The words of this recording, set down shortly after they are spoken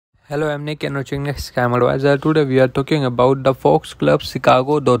Hello, I'm Nick and watching Next Scam Advisor. Today we are talking about the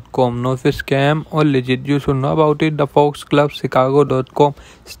TheFoxClubChicago.com. No, if it's scam or legit, you should know about it. The TheFoxClubChicago.com.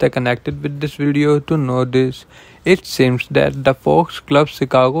 Stay connected with this video to know this. It seems that the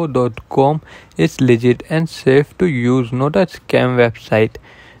TheFoxClubChicago.com is legit and safe to use, not a scam website.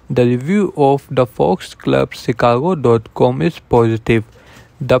 The review of the TheFoxClubChicago.com is positive.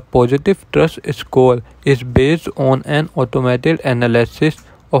 The positive trust score is based on an automated analysis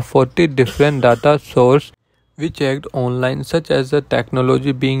of 40 different data sources we checked online, such as the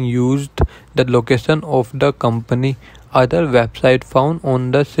technology being used, the location of the company, other websites found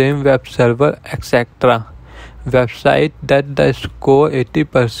on the same web server, etc. Websites that the score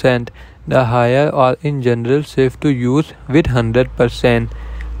 80%, the higher are in general safe to use with 100%.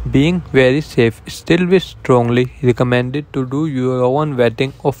 Being very safe, still we strongly recommended to do your own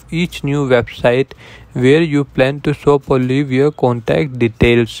vetting of each new website where you plan to shop or leave your contact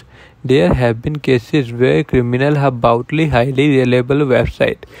details. There have been cases where criminals have bought highly reliable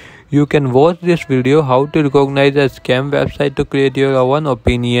website. You can watch this video how to recognize a scam website to create your own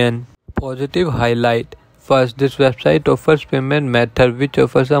opinion. Positive highlight. First, this website offers payment method which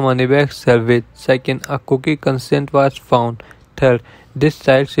offers a money back service. Second, a cookie consent was found. Third, this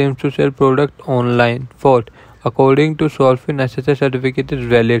site seems to sell product online. Fourth, according to Solfi, necessary certificate is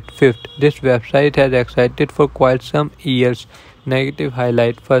valid. Fifth, this website has existed for quite some years. Negative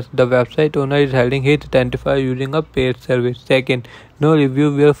highlight. First, the website owner is hiding his identifier using a paid service. Second, no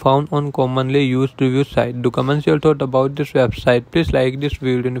review were found on commonly used review site. Do comment your thought about this website. Please like this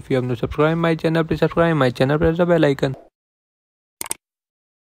video, and if you have not subscribed my channel, please subscribe my channel. Press the bell icon.